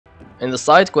in the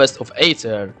side quest of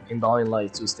Aitor in Dying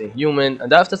Light to stay human,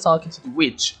 and after talking to the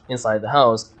witch inside the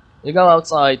house, you go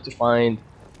outside to find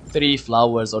 3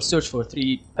 flowers, or search for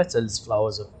 3 petals,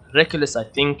 flowers of Recluse, I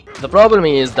think. The problem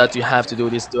is that you have to do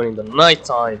this during the night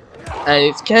time, and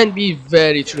it can be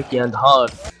very tricky and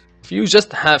hard. If you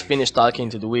just have finished talking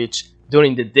to the witch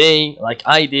during the day, like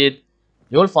I did,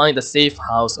 you'll find a safe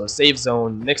house or safe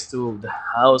zone next to the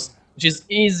house, which is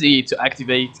easy to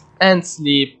activate and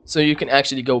sleep, so you can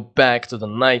actually go back to the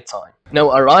night time.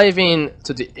 Now, arriving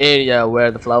to the area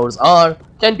where the flowers are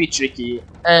can be tricky,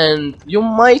 and you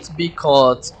might be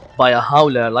caught by a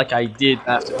howler like I did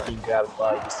after being grabbed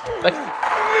by this infected.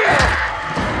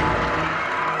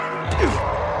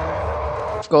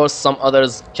 Of course, some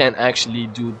others can actually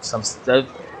do some stuff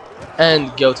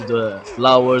and go to the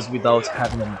flowers without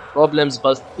having any problems,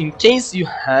 but in case you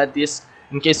had this,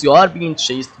 in case you are being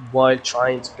chased while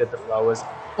trying to get the flowers,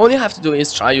 all you have to do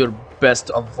is try your best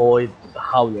to avoid the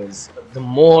howlers. The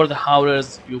more the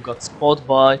howlers you got spotted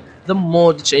by, the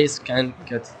more the chase can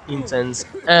get intense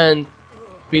and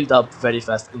build up very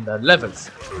fast in their levels.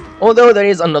 Although there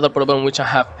is another problem which I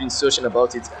have been searching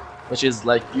about it, which is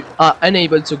like you are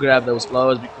unable to grab those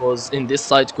flowers because in this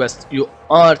side quest you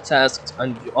are tasked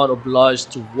and you are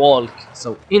obliged to walk.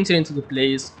 So enter into the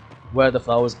place where the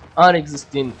flowers are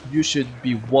existing, you should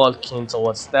be walking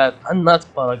towards that and not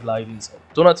paragliding. So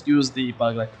do not use the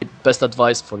paraglide. The best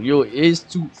advice for you is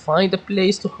to find a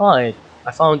place to hide.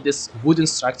 I found this wooden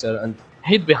structure and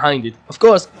hid behind it. Of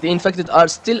course, the infected are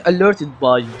still alerted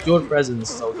by your presence,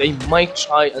 so they might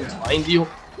try and find you,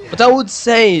 but I would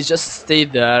say just stay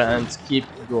there and keep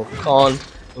your calm.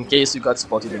 In case you got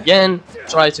spotted again,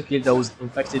 try to kill those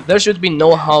infected. There should be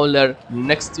no howler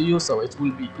next to you, so it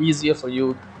will be easier for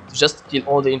you to just kill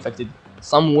all the infected.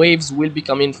 Some waves will be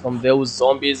coming from those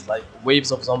zombies, like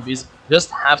waves of zombies.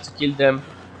 Just have to kill them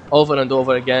over and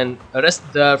over again. Rest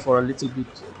there for a little bit,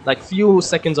 like few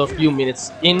seconds or few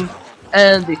minutes in,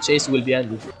 and the chase will be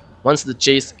ended. Once the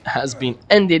chase has been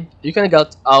ended, you can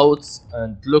get out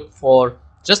and look for,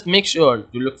 just make sure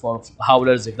you look for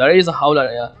howlers. If there is a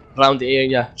howler around the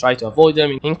area, try to avoid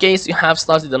them. In case you have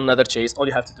started another chase, all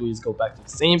you have to do is go back to the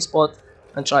same spot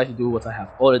and try to do what I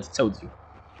have already told you.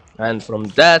 And from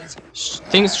that,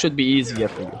 things should be easier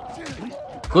for you.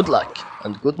 Good luck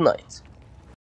and good night.